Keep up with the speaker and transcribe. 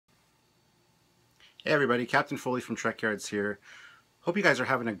Hey everybody, Captain Foley from Trekyards here. Hope you guys are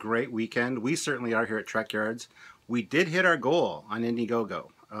having a great weekend. We certainly are here at Trekyards. We did hit our goal on Indiegogo.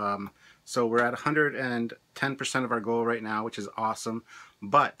 So we're at 110% of our goal right now, which is awesome.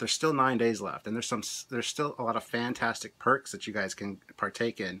 But there's still 9 days left, and there's still a lot of fantastic perks that you guys can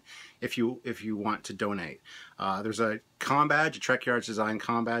partake in if you want to donate. There's a comm badge, a Trekyards design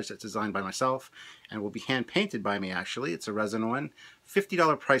comm badge that's designed by myself and will be hand painted by me. Actually, it's a resin one.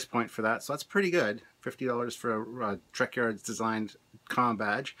 $50 price point for that, so that's pretty good. $50 for a Trekyards designed comm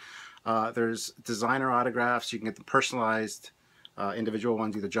badge. There's designer autographs. You can get the personalized individual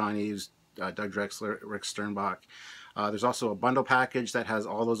ones, either John Eves, Doug Drexler, Rick Sternbach. There's also a bundle package that has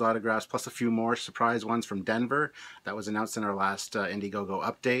all those autographs, plus a few more surprise ones from Denver that was announced in our last Indiegogo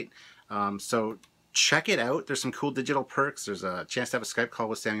update. So check it out. There's some cool digital perks. There's a chance to have a Skype call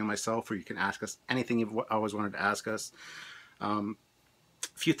with Samuel and myself where you can ask us anything you've always wanted to ask us.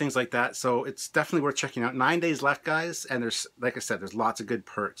 A few things like that. So it's definitely worth checking out. 9 days left, guys, and there's, like I said, there's lots of good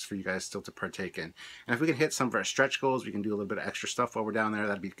perks for you guys still to partake in. And if we can hit some of our stretch goals, we can do a little bit of extra stuff while we're down there.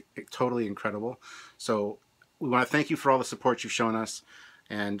 That'd be totally incredible. So we want to thank you for all the support you've shown us,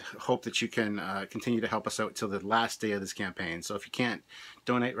 and hope that you can continue to help us out till the last day of this campaign. So if you can't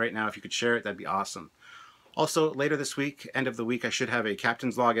donate right now, if you could share it, that'd be awesome. Also, later this week, end of the week, I should have a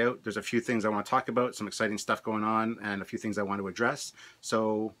captain's log out. There's a few things I want to talk about, some exciting stuff going on, and a few things I want to address.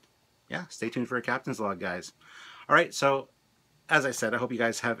 So, yeah, stay tuned for a captain's log, guys. All right, so as I said, I hope you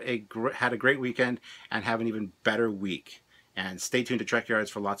guys have had a great weekend and have an even better week. And stay tuned to Trekyards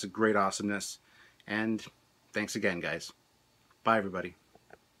for lots of great awesomeness. And thanks again, guys. Bye, everybody.